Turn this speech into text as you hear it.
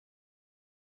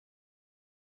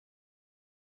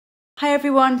Hi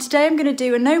everyone, today I'm going to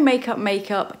do a no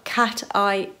makeup cat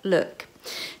eye look.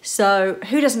 So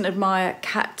who doesn't admire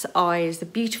cat eyes, the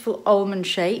beautiful almond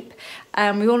shape?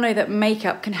 And we all know that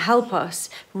makeup can help us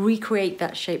recreate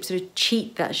that shape, sort of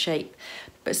cheat that shape.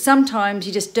 But sometimes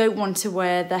you just don't want to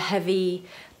wear the heavy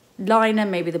liner,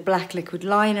 maybe the black liquid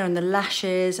liner and the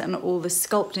lashes and all the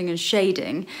sculpting and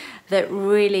shading that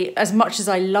really, as much as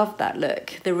I love that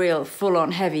look, the real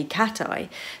full-on heavy cat eye,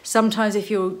 sometimes if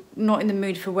you're not in the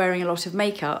mood for wearing a lot of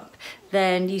makeup,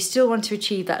 then you still want to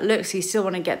achieve that look, so you still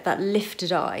want to get that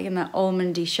lifted eye and that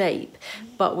almondy shape,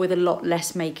 but with a lot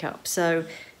less makeup. So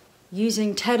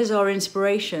using Ted as our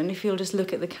inspiration, if you'll just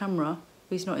look at the camera,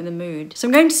 he's not in the mood. So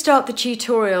I'm going to start the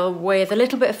tutorial with a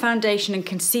little bit of foundation and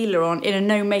concealer on in a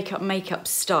no makeup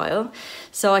style.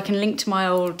 So I can link to my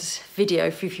old video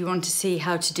if you want to see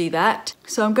how to do that.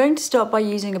 So I'm going to start by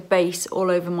using a base all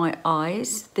over my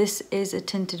eyes. This is a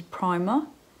tinted primer.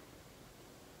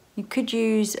 You could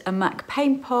use a MAC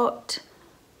paint pot,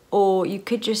 or you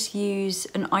could just use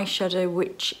an eyeshadow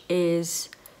which is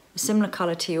a similar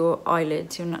colour to your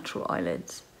eyelids, your natural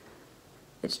eyelids.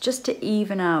 It's just to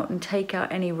even out and take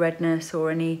out any redness or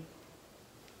any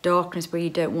darkness where you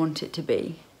don't want it to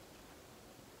be.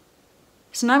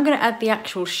 So now I'm going to add the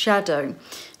actual shadow.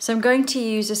 So I'm going to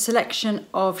use a selection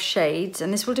of shades,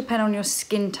 and this will depend on your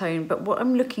skin tone, but what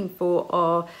I'm looking for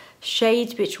are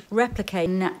shades which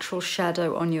replicate natural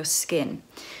shadow on your skin.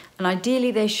 And ideally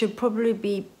they should probably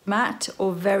be matte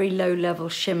or very low level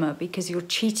shimmer, because you're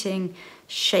cheating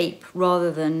shape rather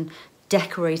than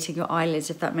decorating your eyelids,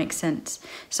 if that makes sense.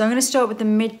 So I'm going to start with the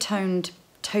mid-toned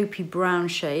taupey brown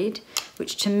shade,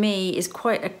 which to me is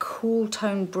quite a cool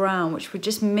toned brown, which would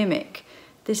just mimic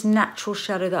this natural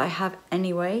shadow that I have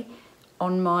anyway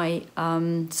on my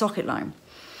socket line.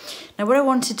 Now what I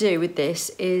want to do with this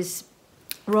is,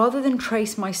 rather than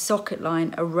trace my socket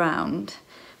line around,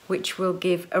 which will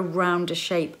give a rounder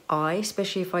shape eye,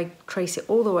 especially if I trace it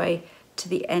all the way to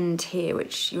the end here,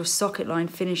 which your socket line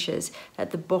finishes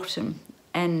at the bottom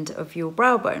end of your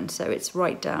brow bone. So it's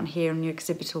right down here on your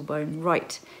occipital bone,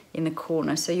 right in the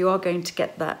corner. So you are going to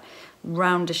get that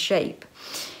rounder shape.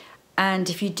 And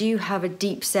if you do have a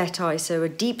deep set eye, so a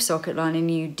deep socket line, and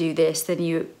you do this, then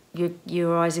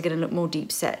your eyes are going to look more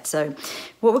deep set. So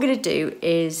what we're going to do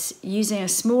is, using a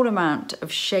small amount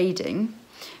of shading,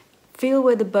 feel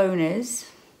where the bone is.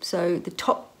 So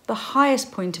the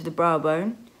highest point of the brow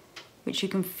bone, which you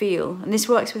can feel, and this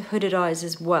works with hooded eyes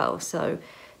as well. So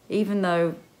even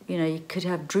though you could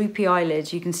have droopy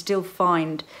eyelids, you can still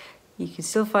find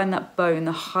that bone,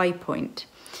 the high point.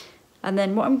 And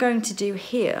then what I'm going to do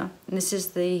here, and this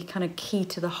is the kind of key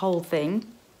to the whole thing,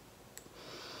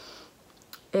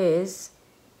 is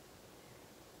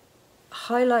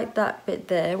highlight that bit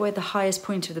there where the highest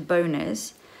point of the bone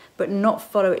is, but not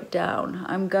follow it down.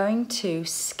 I'm going to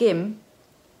skim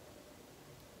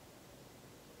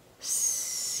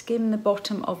the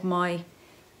bottom of my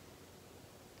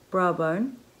brow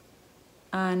bone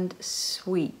and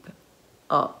sweep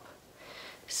up.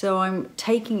 So I'm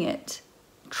taking it,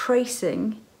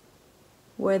 tracing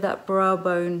where that brow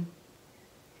bone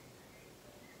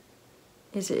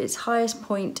is at its highest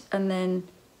point, and then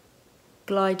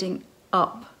gliding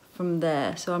up from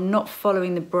there. So I'm not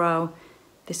following the brow,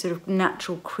 this sort of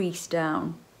natural crease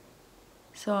down.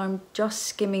 So I'm just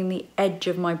skimming the edge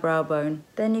of my brow bone.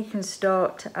 Then you can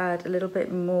start to add a little bit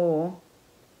more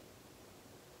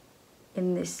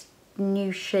in this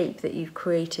new shape that you've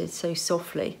created so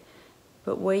softly.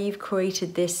 But where you've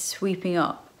created this sweeping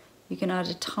up, you can add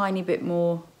a tiny bit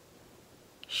more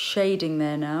shading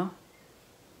there now,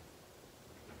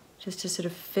 just to sort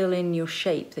of fill in your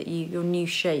shape, your new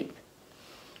shape.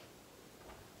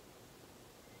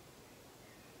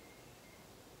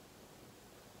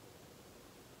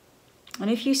 And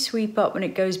if you sweep up when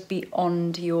it goes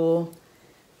beyond your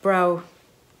brow,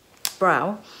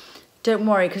 don't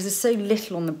worry, because there's so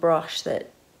little on the brush that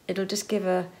it'll just give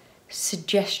a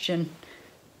suggestion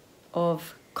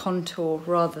of contour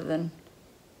rather than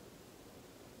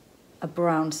a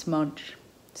brown smudge.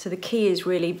 So the key is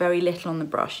really very little on the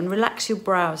brush. And relax your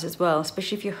brows as well,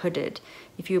 especially if you're hooded.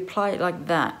 If you apply it like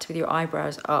that with your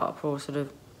eyebrows up, or sort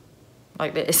of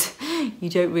like this, you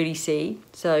don't really see.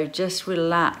 So just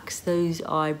relax those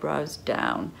eyebrows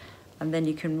down, and then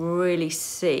you can really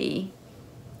see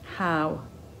how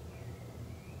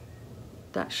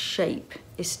that shape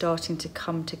is starting to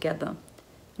come together.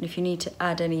 And if you need to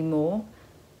add any more,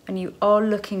 and you are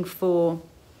looking for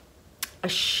a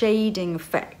shading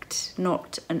effect,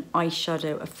 not an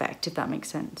eyeshadow effect, if that makes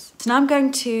sense. So now I'm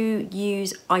going to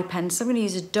use eye pens. So I'm going to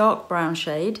use a dark brown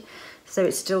shade, so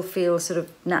it still feels sort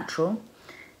of natural.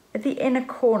 At the inner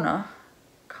corner,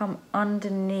 come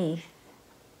underneath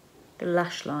the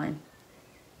lash line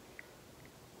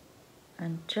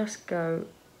and just go.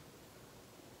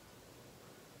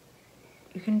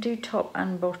 You can do top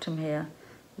and bottom here.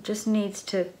 It just needs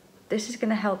to, this is going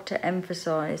to help to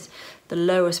emphasize the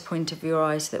lowest point of your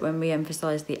eye so that when we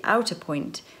emphasize the outer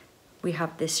point, we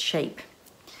have this shape.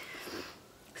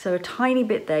 So a tiny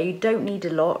bit there, you don't need a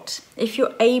lot. If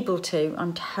you're able to,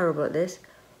 I'm terrible at this,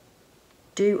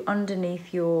 do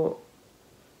underneath your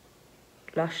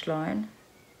lash line.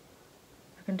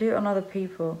 I can do it on other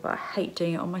people, but I hate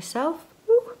doing it on myself.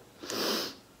 Woo.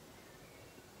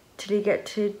 Till you get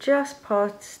to just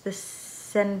past the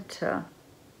center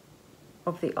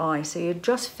of the eye. So you're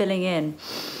just filling in,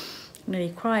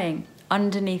 nearly crying,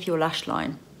 underneath your lash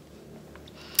line.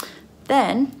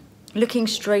 Then, looking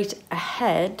straight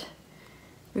ahead,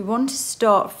 we want to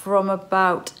start from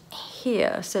about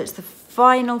here. So it's the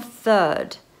final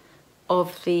third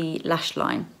of the lash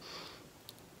line.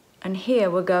 And here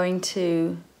we're going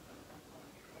to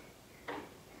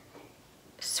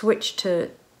switch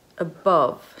to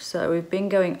above. So we've been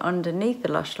going underneath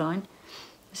the lash line.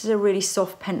 This is a really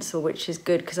soft pencil, which is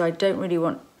good because I don't really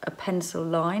want a pencil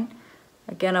line.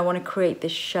 Again, I want to create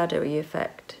this shadowy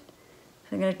effect.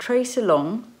 So I'm going to trace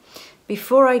along.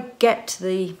 Before I get to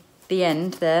the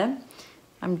end there,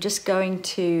 I'm just going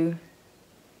to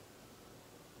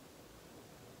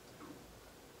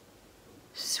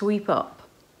sweep up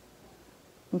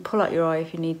and pull out your eye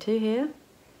if you need to here.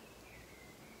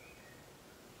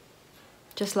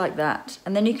 Just like that.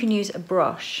 And then you can use a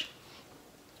brush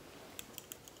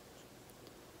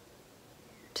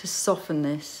to soften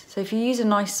this. So if you use a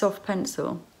nice soft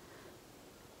pencil,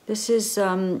 this is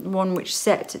one which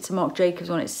sets, it's a Marc Jacobs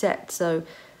one, it's set, so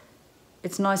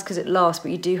it's nice because it lasts,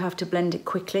 but you do have to blend it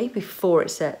quickly before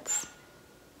it sets.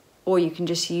 Or you can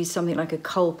just use something like a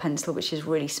kohl pencil, which is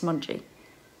really smudgy.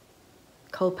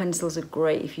 Kohl pencils are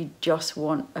great if you just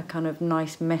want a kind of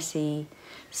nice, messy,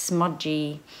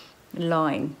 smudgy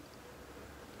line.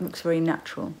 It looks very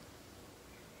natural.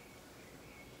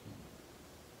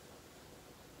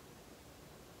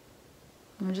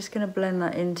 I'm just going to blend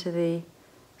that into the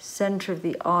center of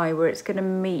the eye where it's going to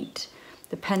meet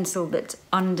the pencil that's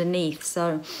underneath.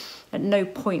 So at no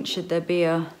point should there be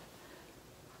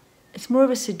it's more of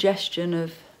a suggestion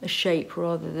of a shape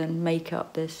rather than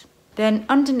makeup this. Then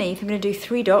underneath I'm going to do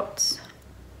 3 dots.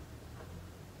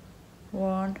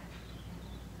 1,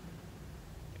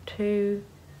 2,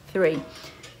 3.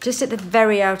 Just at the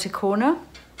very outer corner,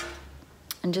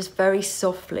 and just very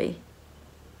softly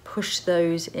push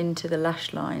those into the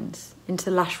lash lines, into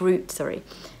the lash root, sorry.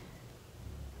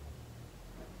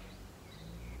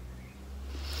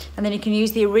 And then you can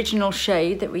use the original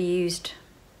shade that we used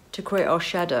to create our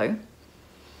shadow.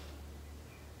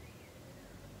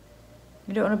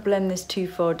 You don't want to blend this too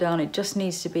far down, it just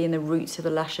needs to be in the roots of the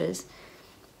lashes.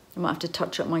 I might have to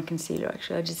touch up my concealer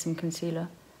actually, I did some concealer.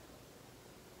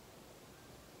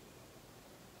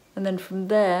 And then from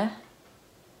there,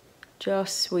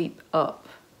 just sweep up.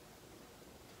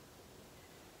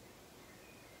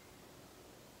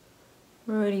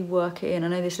 Really work it in. I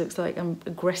know this looks like I'm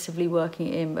aggressively working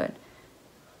it in, but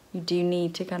you do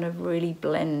need to kind of really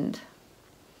blend,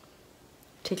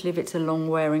 particularly if it's a long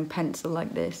wearing pencil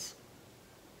like this.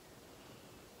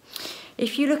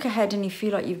 If you look ahead and you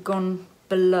feel like you've gone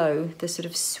below the sort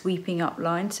of sweeping up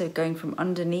line, so going from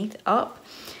underneath up,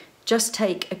 just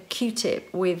take a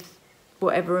Q-tip with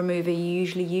whatever remover you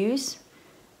usually use,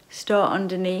 start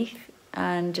underneath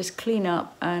and just clean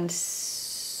up and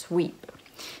sweep.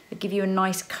 It'll give you a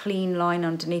nice clean line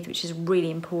underneath, which is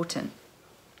really important.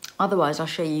 Otherwise, I'll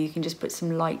show you, you can just put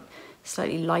some light,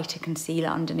 slightly lighter concealer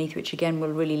underneath, which again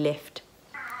will really lift.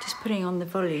 Just putting on the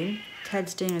volume,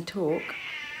 Ted's doing a talk.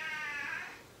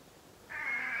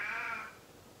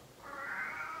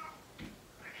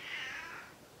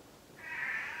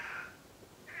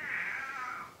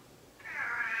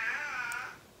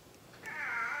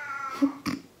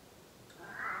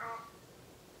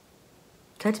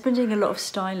 Ted's been doing a lot of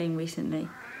styling recently,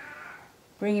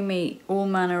 bringing me all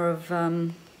manner of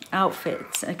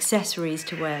outfits, accessories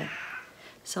to wear.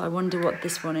 So I wonder what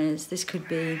this one is. This could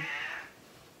be,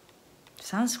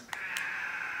 sounds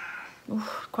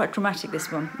quite dramatic,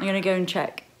 this one. I'm gonna go and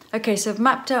check. Okay, so I've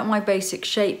mapped out my basic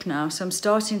shape now, so I'm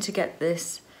starting to get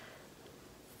this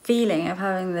feeling of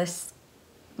having this,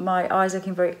 my eyes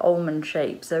looking very almond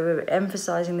shaped. So we're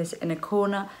emphasizing this inner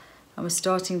corner, and we're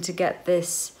starting to get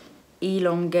this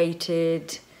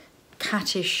elongated,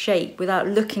 cattish shape without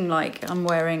looking like I'm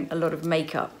wearing a lot of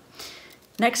makeup.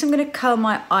 Next, I'm going to curl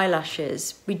my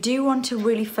eyelashes. We do want to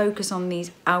really focus on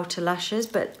these outer lashes,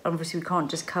 but obviously we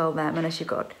can't just curl them unless you've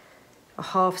got a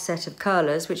half set of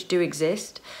curlers, which do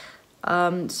exist.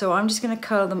 So I'm just going to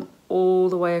curl them all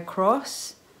the way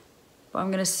across. But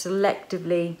I'm going to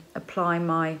selectively apply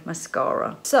my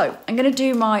mascara. So I'm going to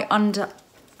do my under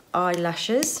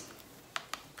eyelashes.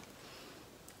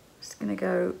 Just going to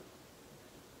go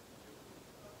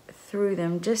through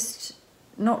them, just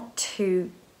not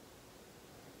too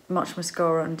much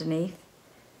mascara underneath.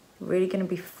 Really going to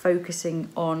be focusing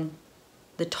on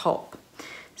the top.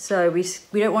 So we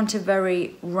don't want a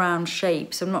very round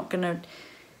shape, so I'm not going to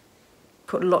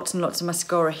put lots and lots of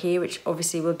mascara here, which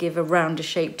obviously will give a rounder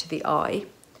shape to the eye.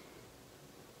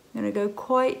 I'm going to go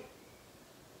quite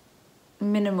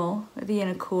minimal at the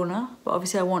inner corner, but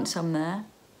obviously I want some there.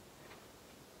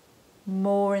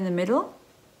 More in the middle,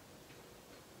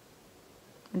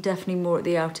 and definitely more at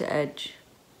the outer edge.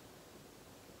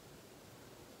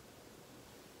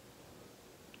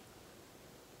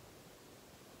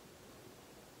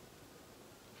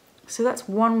 So that's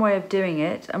one way of doing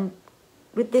it.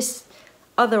 With this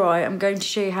other eye, I'm going to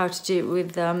show you how to do it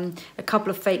with a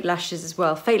couple of fake lashes as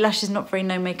well. Fake lashes, not very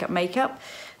no makeup,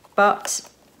 but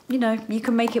you know, you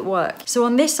can make it work. So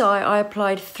on this eye, I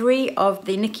applied 3 of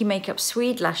the Nikkie Makeup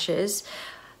Swede lashes.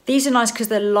 These are nice because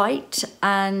they're light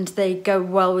and they go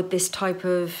well with this type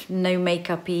of no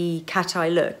makeup-y cat eye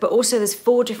look. But also there's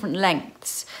 4 different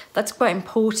lengths. That's quite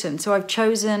important. So I've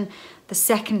chosen the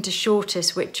second to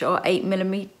shortest, which are 8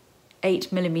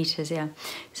 millimeters, yeah.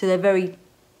 So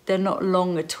they're not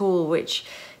long at all, which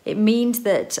it means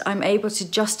that I'm able to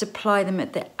just apply them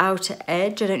at the outer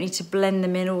edge. I don't need to blend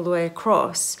them in all the way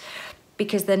across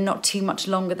because they're not too much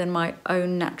longer than my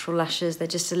own natural lashes. They're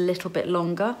just a little bit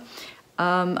longer.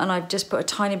 And I've just put a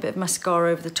tiny bit of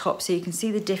mascara over the top so you can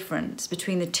see the difference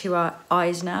between the 2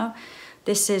 eyes now.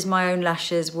 This is my own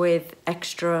lashes with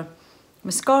extra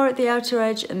mascara at the outer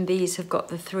edge, and these have got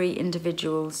the 3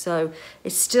 individuals. So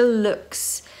it still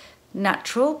looks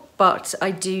natural, but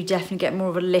I do definitely get more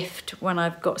of a lift when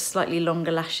I've got slightly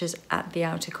longer lashes at the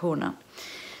outer corner.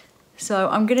 So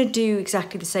I'm going to do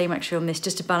exactly the same actually on this,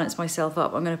 just to balance myself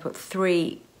up. I'm going to put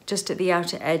 3 just at the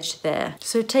outer edge there.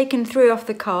 So taking 3 off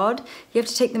the card, you have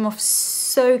to take them off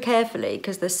so carefully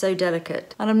because they're so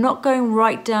delicate. And I'm not going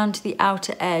right down to the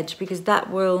outer edge because that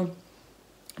will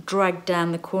drag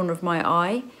down the corner of my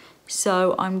eye.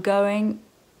 So I'm going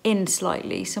in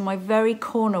slightly. So my very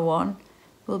corner one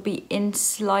will be in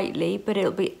slightly, but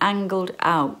it'll be angled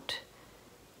out.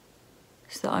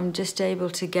 So I'm just able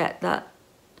to get that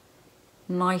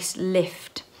nice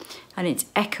lift. And it's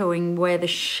echoing where the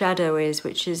shadow is,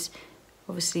 which is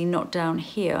obviously not down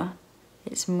here.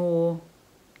 It's more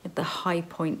at the high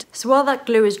point. So while that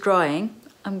glue is drying,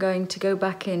 I'm going to go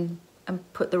back in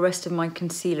and put the rest of my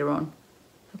concealer on.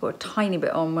 I put a tiny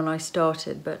bit on when I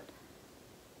started,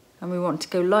 and we want to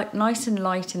go nice and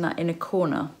light in that inner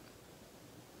corner.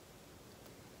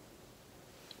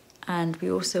 And we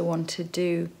also want to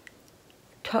do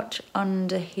a touch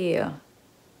under here.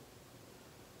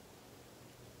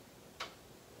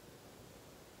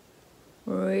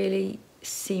 Really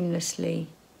seamlessly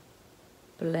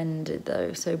blended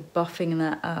though, so buffing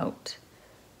that out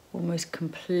almost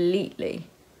completely,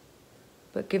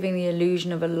 but giving the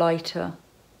illusion of a lighter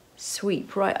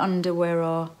sweep right under where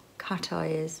our cat eye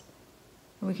is.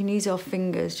 And we can use our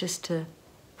fingers just to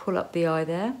pull up the eye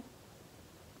there.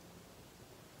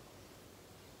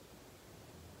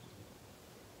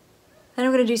 Then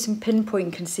I'm going to do some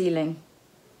pinpoint concealing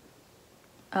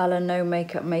a la no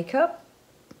makeup.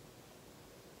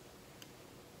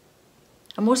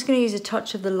 I'm also going to use a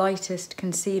touch of the lightest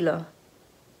concealer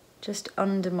just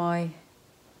under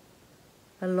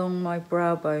along my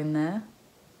brow bone there.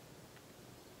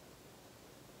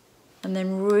 And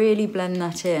then really blend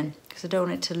that in because I don't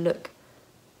want it to look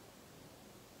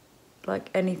like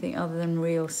anything other than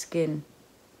real skin.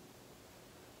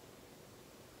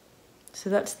 So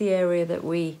that's the area that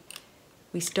we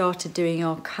started doing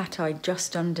our cat eye,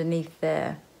 just underneath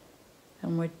there.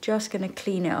 And we're just going to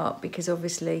clean it up because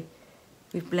obviously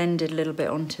we've blended a little bit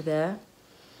onto there,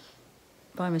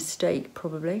 by mistake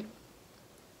probably.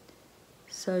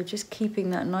 So just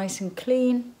keeping that nice and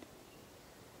clean.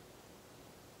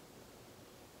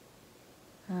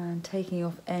 And taking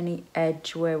off any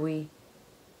edge where we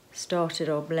started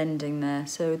our blending there,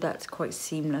 so that's quite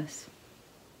seamless.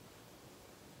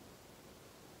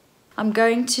 I'm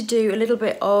going to do a little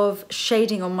bit of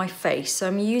shading on my face. So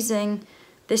I'm using,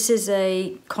 this is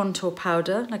a contour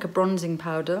powder, like a bronzing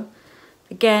powder.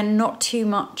 Again, not too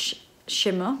much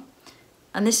shimmer.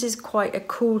 And this is quite a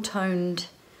cool toned,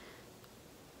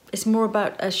 it's more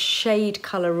about a shade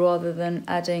colour rather than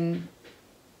adding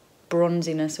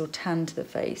bronziness or tan to the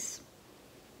face.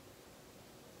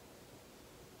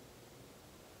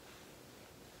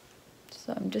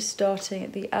 So I'm just starting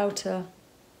at the outer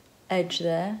edge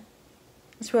there.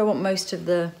 That's where I want most of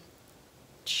the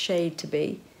shade to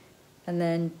be. And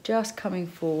then just coming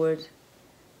forward.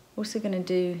 Also going to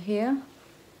do here.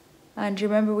 And you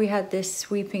remember we had this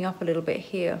sweeping up a little bit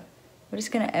here. We're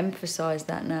just going to emphasize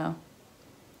that now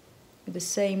with the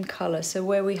same color. So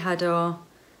where we had our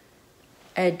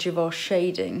edge of our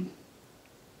shading,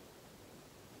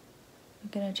 I'm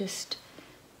going to just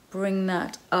bring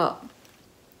that up.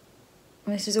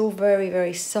 And this is all very,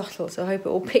 very subtle, so I hope it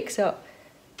all picks up,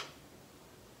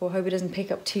 or I hope it doesn't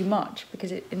pick up too much,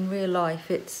 because in real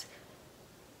life it's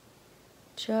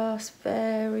just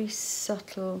very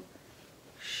subtle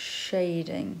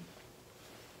shading.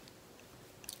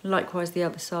 Likewise the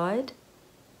other side.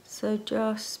 So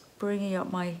just bringing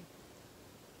up my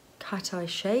cat eye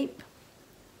shape,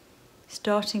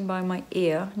 starting by my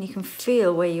ear, and you can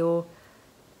feel where your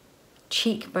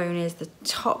cheekbone is, the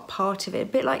top part of it, a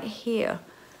bit like here.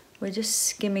 We're just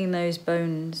skimming those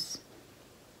bones,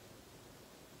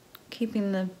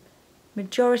 keeping the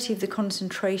majority of the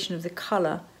concentration of the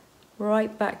colour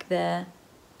right back there,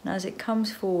 and as it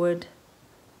comes forward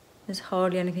there's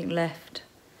hardly anything left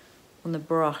on the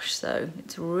brush, so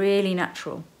it's really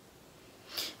natural.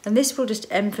 And this will just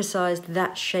emphasise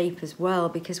that shape as well,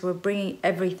 because we're bringing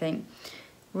everything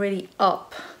really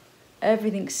up.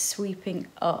 Everything's sweeping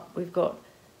up. We've got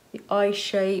the eye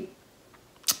shape,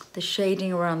 the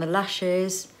shading around the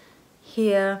lashes.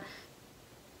 Here,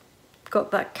 got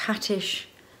that cattish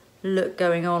look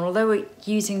going on, although we're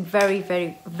using very,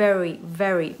 very, very,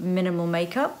 very minimal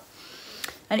makeup.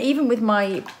 And even with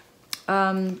my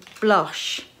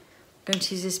blush, I'm going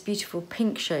to use this beautiful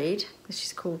pink shade, which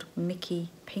is called Mickey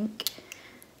Pink.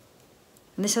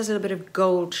 And this has a little bit of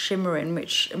gold shimmer in,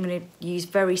 which I'm going to use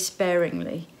very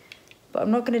sparingly. But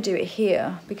I'm not going to do it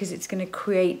here because it's going to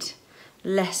create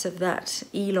less of that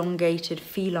elongated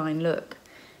feline look.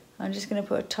 I'm just going to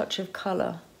put a touch of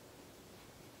colour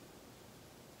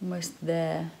almost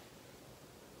there,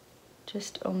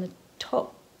 just on the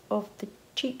top of the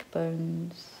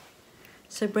cheekbones.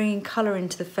 So bringing colour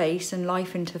into the face and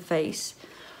life into the face,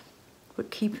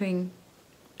 but keeping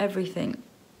everything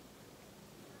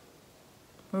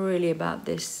really about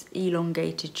this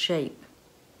elongated shape.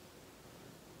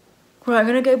 Right, I'm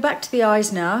going to go back to the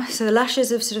eyes now. So the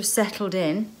lashes have sort of settled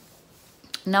in.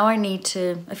 Now I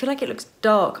feel like it looks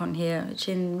dark on here, which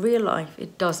in real life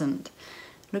it doesn't.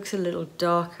 It looks a little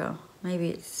darker. Maybe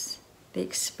it's the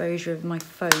exposure of my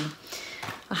phone.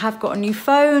 I have got a new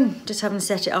phone, just haven't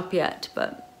set it up yet,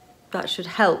 but that should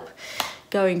help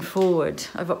going forward.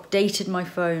 I've updated my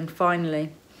phone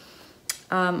finally.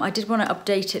 I did want to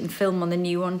update it and film on the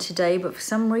new one today, but for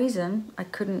some reason I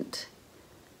couldn't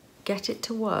get it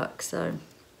to work, so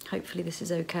hopefully this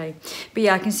is okay. But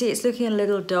yeah, I can see it's looking a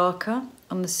little darker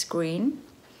on the screen.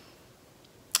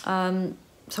 So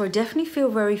I definitely feel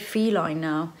very feline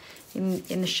now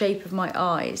in the shape of my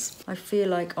eyes. I feel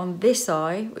like on this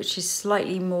eye, which is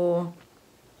slightly more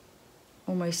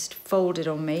almost folded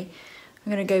on me,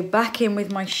 I'm going to go back in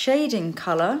with my shading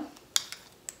colour,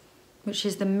 which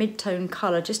is the mid-tone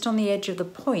colour, just on the edge of the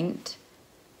point,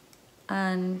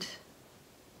 and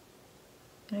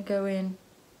I'm going to go in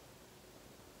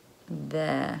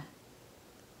there.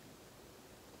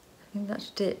 I think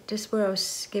that's it, just where I was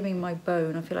skimming my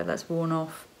bone. I feel like that's worn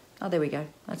off. Oh, there we go,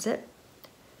 that's it.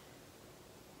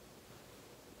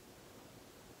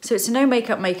 So it's a no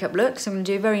makeup look, so I'm going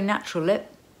to do a very natural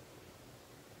lip.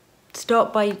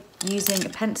 Start by using a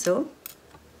pencil.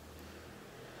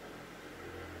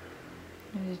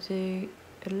 I'm going to do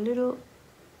a little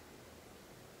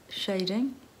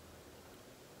shading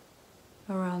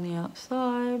around the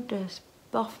outside, just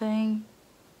buffing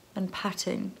and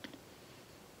patting.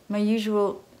 My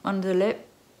usual under the lip,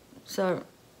 so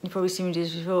you've probably seen me do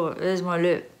this before. There's my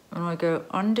lip, and I go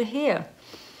under here.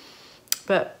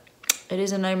 But it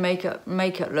is a no makeup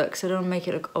look, so don't make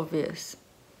it look obvious.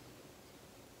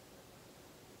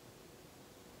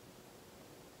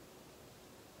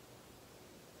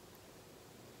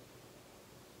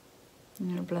 I'm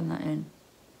going to blend that in.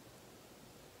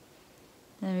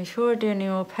 And before I do any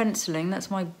more penciling,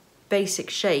 that's my basic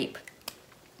shape.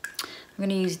 I'm going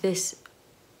to use this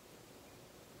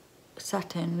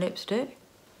satin lipstick.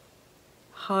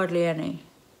 Hardly any.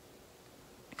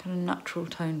 Kind of natural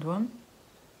toned one.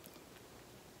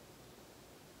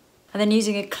 And then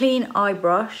using a clean eye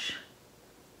brush,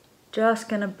 just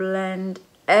going to blend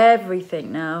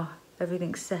everything now.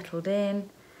 Everything's settled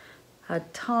in,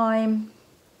 had time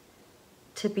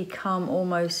to become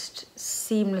almost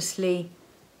seamlessly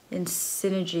in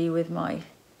synergy with my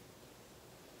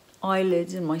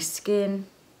eyelids and my skin.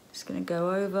 Just going to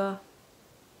go over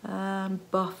and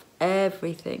buff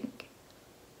everything.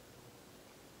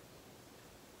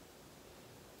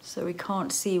 So we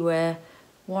can't see where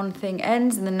one thing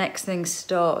ends and the next thing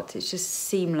starts. It's just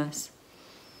seamless.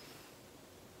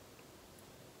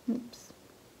 Oops.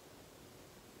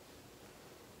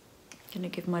 Gonna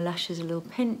give my lashes a little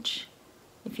pinch.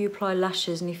 If you apply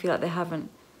lashes and you feel like they haven't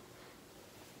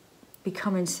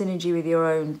become in synergy with your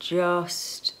own,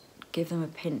 just give them a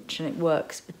pinch and it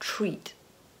works a treat.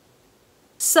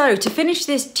 So to finish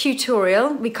this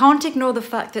tutorial, we can't ignore the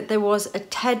fact that there was a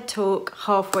TED talk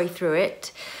halfway through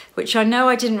it, which I know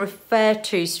I didn't refer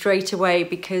to straight away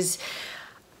because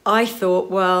I thought,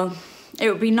 well, it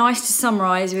would be nice to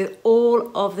summarise with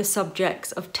all of the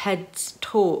subjects of TED's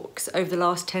talks over the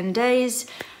last 10 days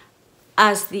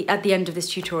at the end of this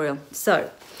tutorial. So,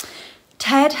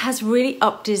 TED has really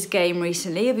upped his game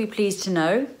recently, you'll be pleased to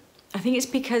know. I think it's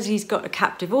because he's got a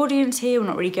captive audience here, we're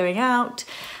not really going out,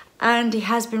 and he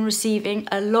has been receiving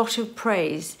a lot of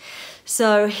praise.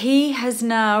 So he has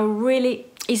now really,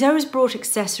 he's always brought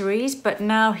accessories, but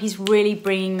now he's really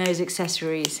bringing those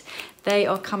accessories. They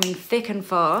are coming thick and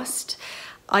fast.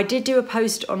 I did do a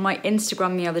post on my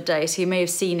Instagram the other day, so you may have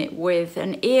seen it, with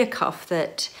an ear cuff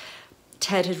that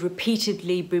TED has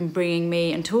repeatedly been bringing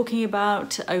me and talking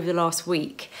about over the last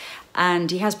week.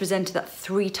 And he has presented that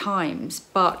 3 times,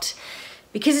 but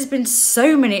because there's been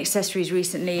so many accessories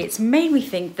recently, it's made me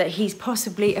think that he's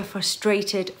possibly a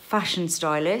frustrated fashion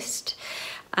stylist.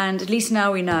 And at least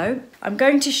now we know. I'm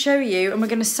going to show you, and we're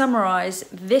going to summarise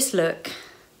this look,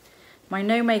 my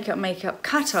no makeup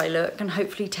cat eye look, and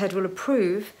hopefully TED will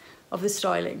approve of the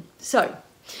styling. So,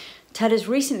 TED has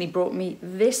recently brought me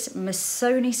this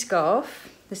Missoni scarf.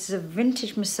 This is a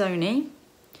vintage Missoni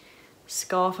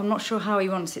scarf. I'm not sure how he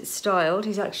wants it styled.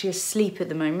 He's actually asleep at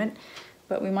the moment,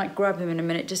 but we might grab him in a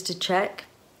minute just to check.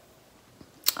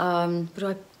 Would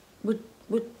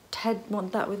Ted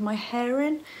want that with my hair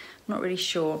in? I'm not really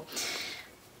sure.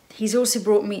 He's also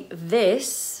brought me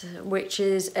this, which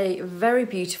is a very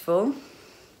beautiful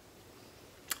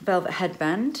velvet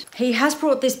headband. He has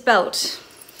brought this belt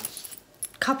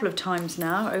a couple of times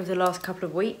now over the last couple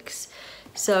of weeks,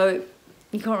 so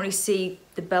you can't really see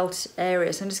the belt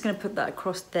area, so I'm just going to put that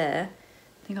across there.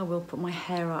 I think I will put my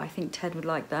hair out. I think Ted would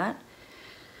like that.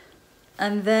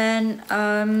 And then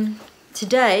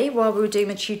today, while we were doing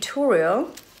the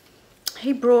tutorial,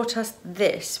 he brought us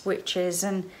this, which is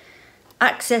an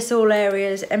Access All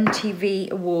Areas MTV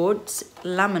Awards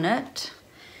laminate.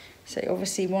 So he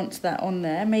obviously wants that on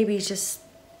there. Maybe he's just,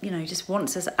 you know, just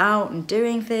wants us out and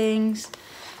doing things.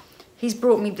 He's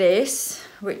brought me this,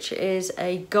 which is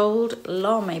a gold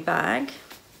lame bag.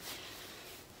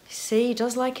 See, he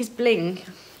does like his bling.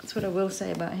 That's what I will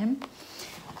say about him.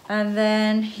 And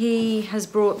then he has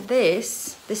brought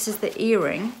this. This is the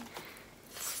earring.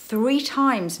 3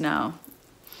 times now.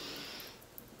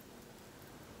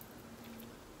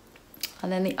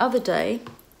 And then the other day,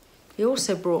 he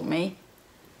also brought me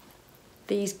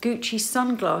these Gucci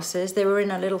sunglasses. They were in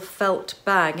a little felt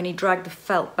bag, and he dragged the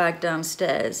felt bag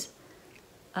downstairs.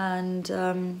 And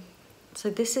so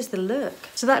this is the look.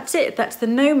 So that's it. That's the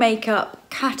no makeup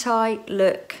cat eye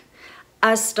look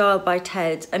as styled by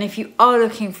Ted. And if you are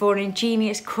looking for an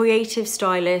ingenious, creative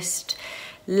stylist,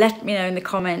 let me know in the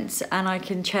comments and I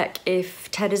can check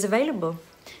if Ted is available.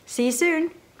 See you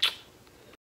soon.